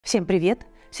Всем привет!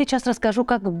 Сейчас расскажу,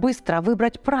 как быстро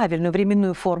выбрать правильную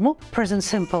временную форму present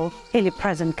simple или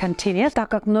present continuous, так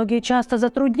как многие часто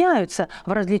затрудняются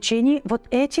в различении вот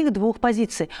этих двух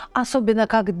позиций, особенно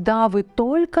когда вы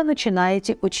только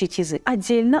начинаете учить язык.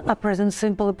 Отдельно о present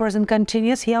simple и present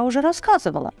continuous я уже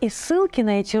рассказывала, и ссылки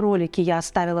на эти ролики я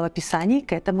оставила в описании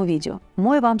к этому видео.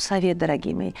 Мой вам совет,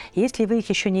 дорогие мои, если вы их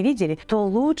еще не видели, то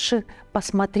лучше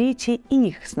посмотрите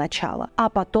их сначала, а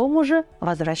потом уже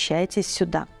возвращайтесь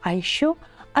сюда. А еще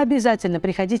обязательно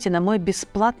приходите на мой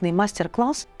бесплатный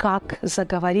мастер-класс «Как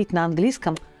заговорить на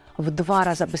английском в 2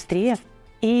 раза быстрее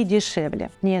и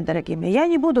дешевле». Нет, дорогие мои, я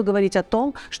не буду говорить о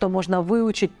том, что можно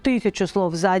выучить 1000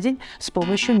 слов за день с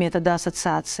помощью метода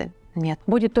ассоциации. Нет,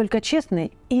 будет только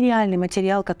честный и реальный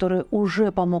материал, который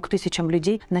уже помог тысячам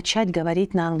людей начать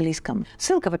говорить на английском.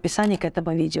 Ссылка в описании к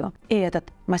этому видео. И этот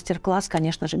мастер-класс,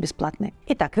 конечно же, бесплатный.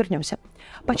 Итак, вернемся.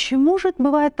 Почему же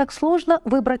бывает так сложно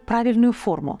выбрать правильную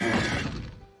форму?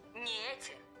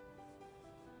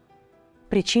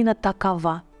 Причина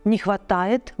такова. Не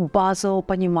хватает базового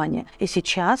понимания. И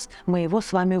сейчас мы его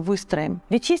с вами выстроим.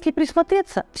 Ведь если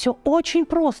присмотреться, все очень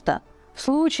просто. В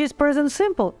случае с present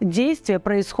simple действие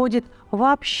происходит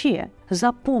вообще.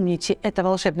 Запомните это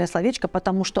волшебное словечко,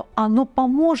 потому что оно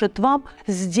поможет вам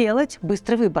сделать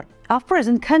быстрый выбор. А в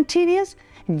present continuous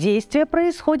действие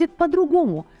происходит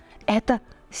по-другому. Это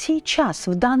сейчас,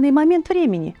 в данный момент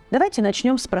времени. Давайте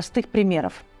начнем с простых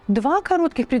примеров. 2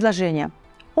 коротких предложения.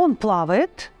 Он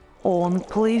плавает, он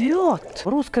плывет. В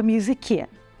русском языке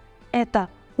это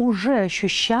уже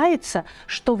ощущается,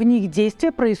 что в них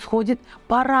действие происходит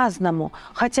по-разному.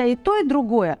 Хотя и то, и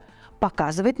другое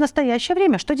показывает настоящее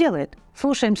время. Что делает?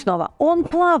 Слушаем снова. Он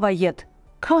плавает.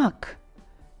 Как?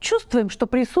 Чувствуем, что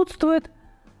присутствует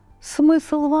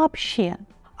смысл вообще.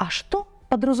 А что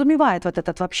подразумевает вот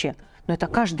этот вообще? Ну, это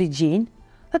каждый день,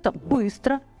 это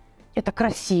быстро, это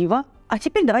красиво. А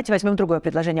теперь давайте возьмем другое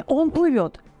предложение. Он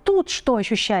плывет. Тут что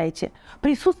ощущаете?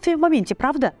 Присутствие в моменте,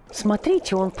 правда?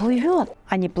 Смотрите, он плывет,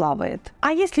 а не плавает.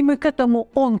 А если мы к этому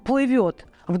 «он плывет»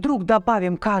 вдруг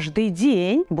добавим «каждый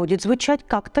день», будет звучать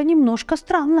как-то немножко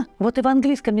странно. Вот и в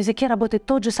английском языке работает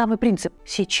тот же самый принцип.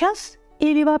 Сейчас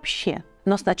или вообще?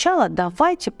 Но сначала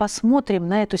давайте посмотрим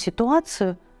на эту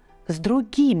ситуацию с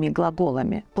другими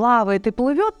глаголами. Плавает и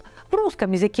плывет в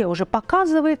русском языке уже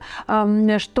показывает,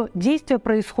 что действия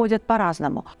происходят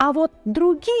по-разному. А вот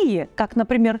другие, как,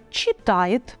 например,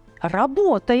 читает,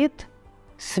 работает,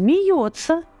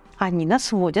 смеется, они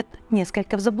нас вводят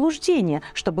несколько в заблуждение,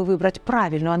 чтобы выбрать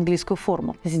правильную английскую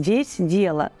форму. Здесь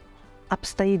дело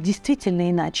обстоит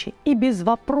действительно иначе. И без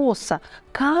вопроса,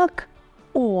 как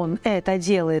он это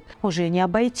делает, уже не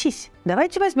обойтись.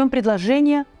 Давайте возьмем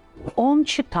предложение «он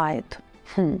читает».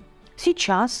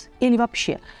 Сейчас или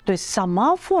вообще. То есть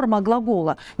сама форма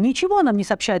глагола ничего нам не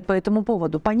сообщает по этому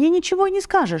поводу, по ней ничего и не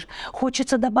скажешь.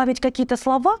 Хочется добавить какие-то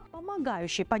слова,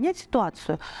 помогающие понять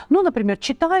ситуацию. Ну, например,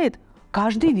 читает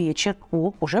каждый вечер.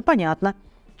 О, уже понятно.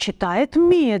 Читает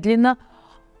медленно.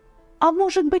 А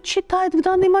может быть, читает в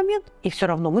данный момент? И все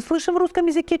равно мы слышим в русском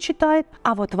языке «читает».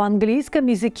 А вот в английском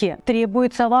языке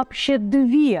требуется вообще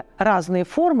 2 разные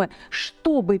формы,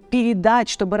 чтобы передать,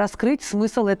 чтобы раскрыть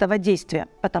смысл этого действия.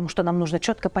 Потому что нам нужно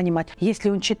четко понимать,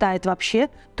 если он читает вообще,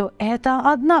 то это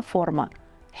одна форма.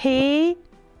 He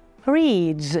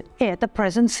reads. Это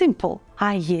present simple.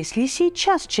 А если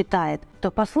сейчас читает, то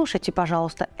послушайте,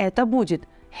 пожалуйста, это будет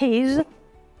he's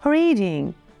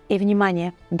reading. И,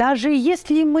 внимание, даже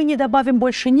если мы не добавим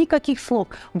больше никаких слов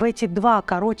в эти 2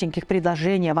 коротеньких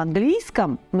предложения в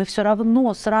английском, мы все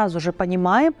равно сразу же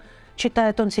понимаем,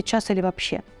 читает он сейчас или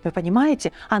вообще. Вы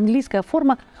понимаете, английская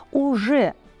форма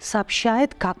уже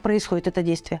сообщает, как происходит это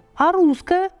действие. А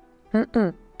русская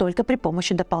только при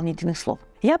помощи дополнительных слов.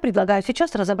 Я предлагаю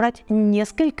сейчас разобрать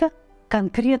несколько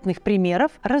конкретных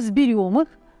примеров, разберем их,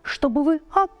 чтобы вы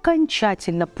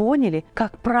окончательно поняли,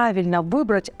 как правильно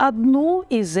выбрать одну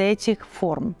из этих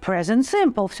форм. Present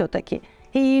simple все-таки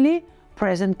или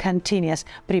present continuous.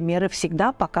 Примеры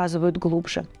всегда показывают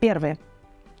глубже. Первое.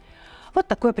 Вот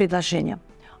такое предложение.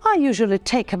 I usually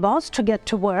take a bus to get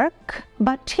to work,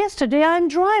 but yesterday I'm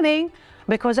driving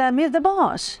because I missed the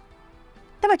bus.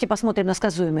 Давайте посмотрим на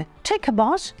сказуемые. Take a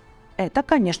bus – это,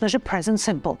 конечно же, present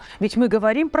simple. Ведь мы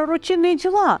говорим про рутинные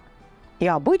дела.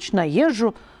 Я обычно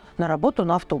езжу на работу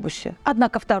на автобусе.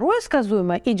 Однако второе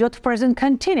сказуемое идет в present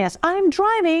continuous. I'm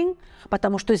driving,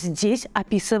 потому что здесь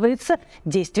описывается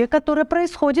действие, которое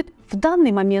происходит в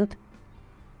данный момент.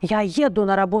 Я еду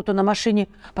на работу на машине,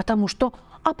 потому что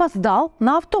опоздал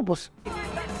на автобус.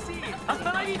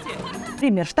 Остановите!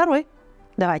 Пример второй.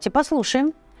 Давайте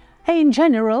послушаем. In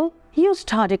general, you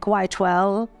study quite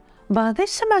well, but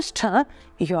this semester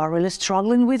you are really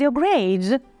struggling with your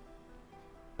grades.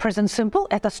 Present simple –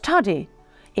 это study,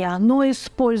 и оно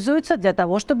используется для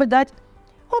того, чтобы дать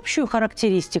общую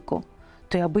характеристику.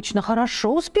 Ты обычно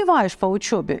хорошо успеваешь по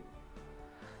учебе.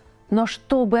 Но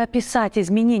чтобы описать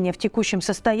изменения в текущем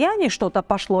состоянии, что-то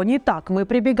пошло не так, мы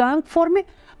прибегаем к форме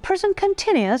present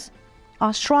continuous,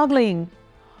 are struggling.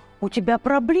 У тебя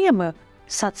проблемы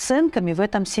с оценками в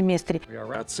этом семестре.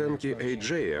 Оценки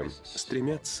AJ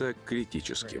стремятся к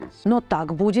критическим. Но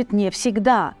так будет не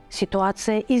всегда.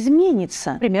 Ситуация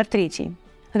изменится. Пример третий.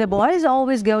 The boys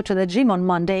always go to the gym on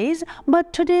Mondays,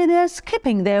 but today they're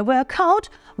skipping their workout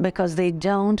because they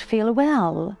don't feel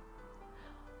well.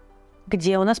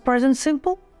 Где у нас present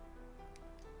simple?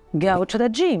 Go to the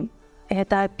gym.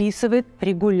 Это описывает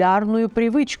регулярную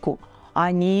привычку.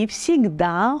 Они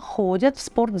всегда ходят в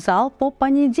спортзал по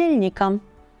понедельникам.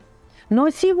 Но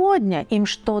сегодня им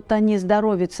что-то не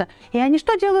здоровится. И они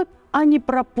что делают? Они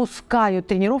пропускают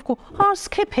тренировку are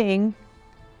skipping.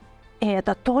 И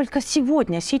это только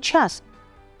сегодня, сейчас.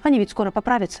 Они ведь скоро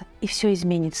поправятся, и все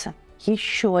изменится.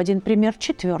 Еще один пример,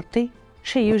 четвертый.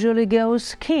 She usually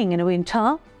goes skiing in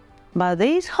winter, but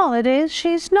these holidays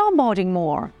she's snowboarding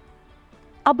more.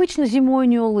 Обычно зимой у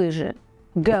нее лыжи.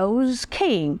 Goes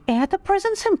skiing. И это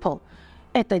present simple.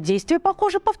 Это действие,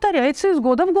 похоже, повторяется из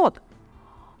года в год.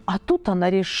 А тут она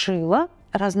решила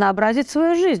разнообразить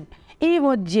свою жизнь. И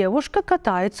вот девушка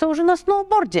катается уже на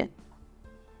сноуборде.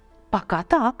 Пока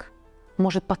так.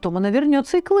 Может, потом она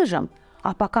вернется и к лыжам.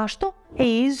 А пока что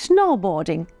is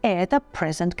snowboarding. Это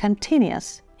present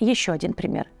continuous. Еще один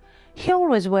пример. He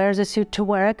always wears a suit to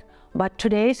work, but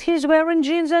today he's wearing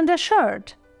jeans and a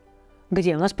shirt.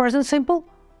 Где у нас present simple?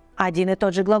 Один и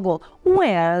тот же глагол.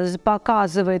 Wears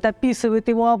показывает, описывает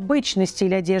его обычный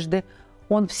стиль одежды.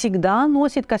 Он всегда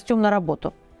носит костюм на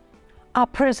работу. А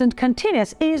present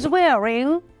continuous is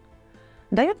wearing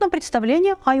дает нам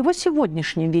представление о его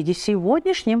сегодняшнем виде.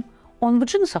 Сегодняшнем он в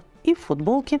джинсах и в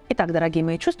футболке. Итак, дорогие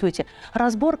мои, чувствуете,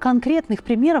 разбор конкретных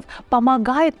примеров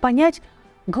помогает понять,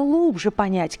 глубже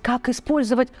понять, как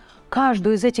использовать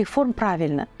каждую из этих форм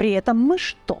правильно. При этом мы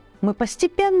что? Мы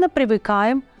постепенно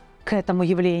привыкаем к этому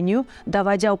явлению,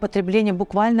 доводя употребление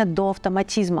буквально до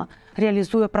автоматизма,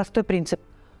 реализуя простой принцип.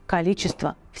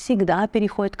 Количество всегда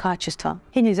переходит в качество.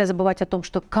 И нельзя забывать о том,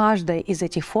 что каждая из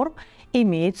этих форм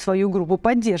имеет свою группу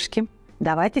поддержки.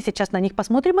 Давайте сейчас на них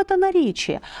посмотрим. Это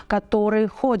наречия, которые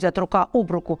ходят рука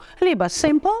об руку либо с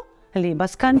simple, либо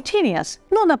с continuous.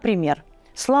 Ну, например,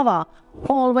 слова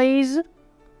always,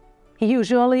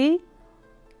 usually,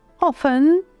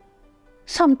 often,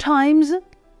 sometimes,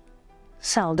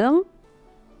 seldom,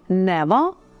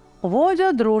 never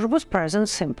вводят дружбу с present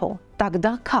simple.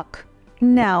 Тогда как?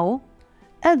 Now,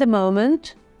 at the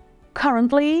moment,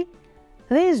 currently,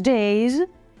 these days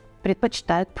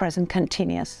предпочитают present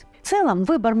continuous. В целом,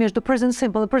 выбор между present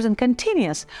simple и present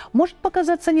continuous может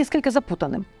показаться несколько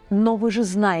запутанным. Но вы же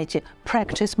знаете,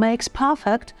 practice makes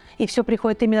perfect, и все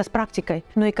приходит именно с практикой.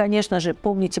 Ну и, конечно же,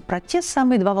 помните про те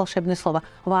самые два волшебных слова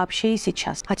 «вообще» и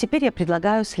 «сейчас». А теперь я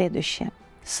предлагаю следующее.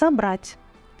 Собрать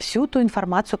всю ту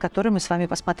информацию, которую мы с вами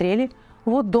посмотрели,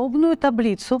 в удобную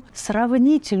таблицу,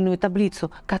 сравнительную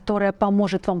таблицу, которая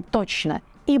поможет вам точно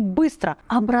и быстро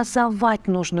образовать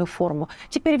нужную форму.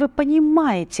 Теперь вы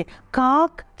понимаете,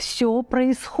 как все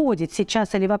происходит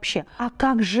сейчас или вообще. А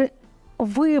как же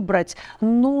выбрать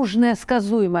нужное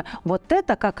сказуемое? Вот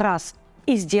это как раз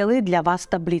и сделает для вас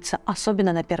таблица,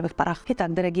 особенно на первых порах.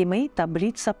 Итак, дорогие мои,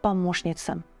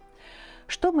 таблица-помощница.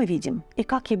 Что мы видим и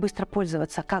как ей быстро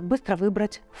пользоваться, как быстро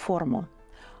выбрать форму?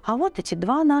 А вот эти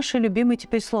два наши любимые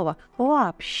теперь слова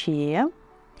 «вообще»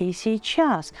 и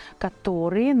 «сейчас»,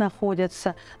 которые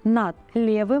находятся над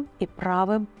левым и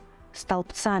правым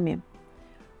столбцами.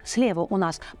 Слева у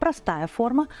нас простая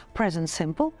форма present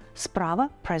simple, справа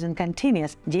present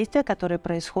continuous, действия, которые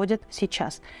происходят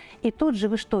сейчас. И тут же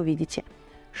вы что видите?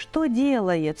 Что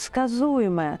делает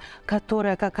сказуемое,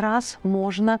 которое как раз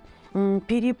можно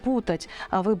перепутать,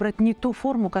 выбрать не ту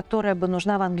форму, которая бы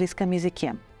нужна в английском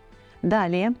языке.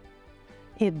 Далее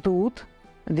идут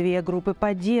две группы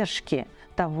поддержки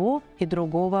того и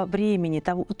другого времени,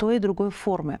 той и другой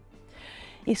формы.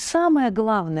 И самое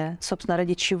главное, собственно,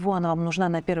 ради чего она вам нужна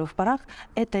на первых порах,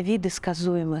 это виды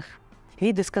сказуемых.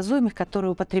 Виды сказуемых,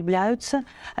 которые употребляются,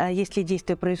 если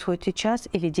действие происходит сейчас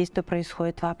или действие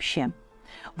происходит вообще.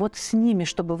 Вот с ними,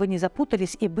 чтобы вы не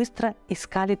запутались и быстро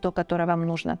искали то, которое вам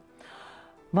нужно.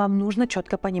 Вам нужно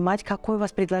четко понимать, какое у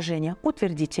вас предложение –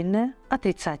 утвердительное,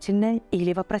 отрицательное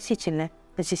или вопросительное.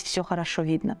 Здесь все хорошо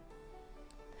видно.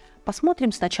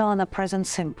 Посмотрим сначала на present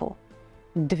simple.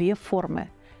 Две формы.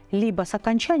 Либо с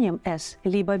окончанием s,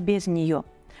 либо без нее.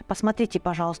 Посмотрите,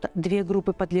 пожалуйста, две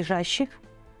группы подлежащих,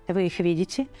 вы их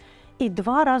видите, и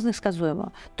два разных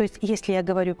сказуемого. То есть, если я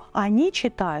говорю «они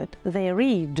читают», they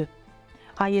read,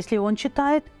 а если он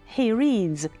читает, he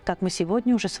reads, как мы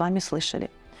сегодня уже с вами слышали.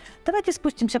 Давайте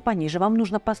спустимся пониже. Вам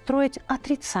нужно построить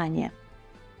отрицание.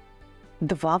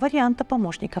 Два варианта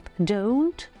помощников –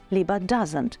 don't либо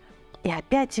doesn't. И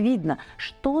опять видно,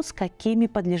 что с какими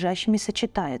подлежащими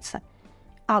сочетается.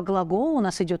 А глагол у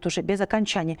нас идет уже без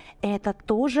окончания. Это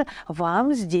тоже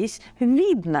вам здесь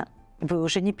видно. Вы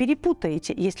уже не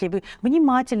перепутаете, если вы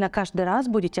внимательно каждый раз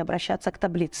будете обращаться к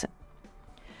таблице.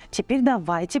 Теперь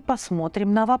давайте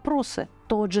посмотрим на вопросы.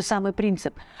 Тот же самый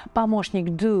принцип. Помощник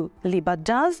do либо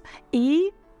does,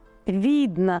 и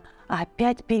видно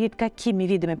опять перед какими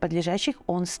видами подлежащих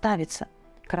он ставится.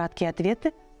 Краткие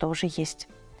ответы тоже есть.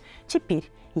 Теперь,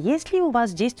 если у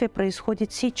вас действие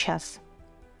происходит сейчас,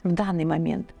 в данный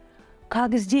момент,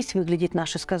 как здесь выглядит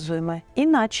наше сказуемое?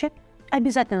 Иначе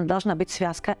обязательно должна быть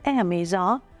связка am и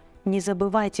are. Не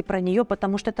забывайте про нее,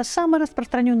 потому что это самая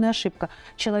распространенная ошибка.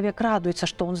 Человек радуется,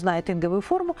 что он знает инговую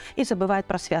форму, и забывает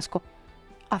про связку.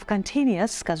 А в continuous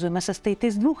сказуемое состоит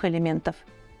из двух элементов.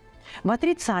 В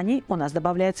отрицании у нас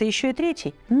добавляется еще и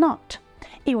третий – not.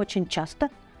 И очень часто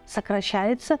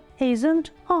сокращается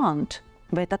isn't, aren't.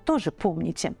 Вы это тоже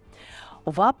помните.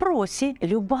 В вопросе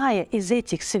любая из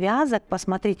этих связок,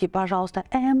 посмотрите, пожалуйста,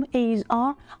 am, is,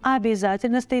 are,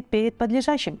 обязательно стоит перед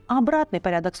подлежащим. Обратный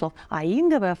порядок слов, а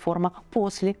инговая форма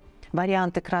после.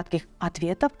 Варианты кратких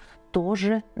ответов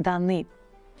тоже даны.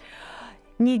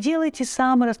 Не делайте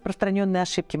самые распространенные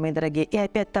ошибки, мои дорогие. И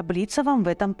опять таблица вам в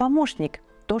этом помощник.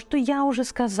 То, что я уже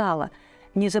сказала.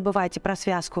 Не забывайте про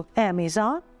связку am, is,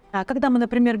 are. Когда мы,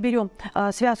 например, берем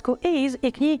связку is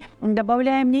и к ней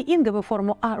добавляем не инговую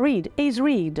форму, а read, is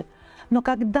read. Но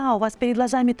когда у вас перед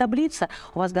глазами таблица,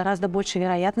 у вас гораздо больше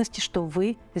вероятности, что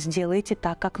вы сделаете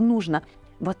так, как нужно.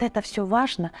 Вот это все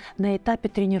важно на этапе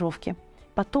тренировки.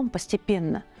 Потом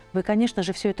постепенно вы, конечно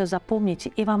же, все это запомните,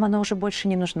 и вам она уже больше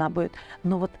не нужна будет.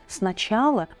 Но вот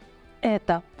сначала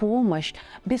эта помощь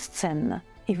бесценна.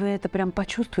 И вы это прям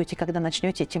почувствуете, когда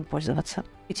начнете этим пользоваться.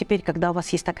 И теперь, когда у вас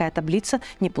есть такая таблица,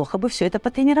 неплохо бы все это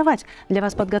потренировать. Для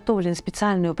вас подготовлены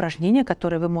специальные упражнения,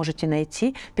 которые вы можете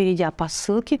найти, перейдя по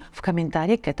ссылке в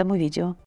комментарии к этому видео.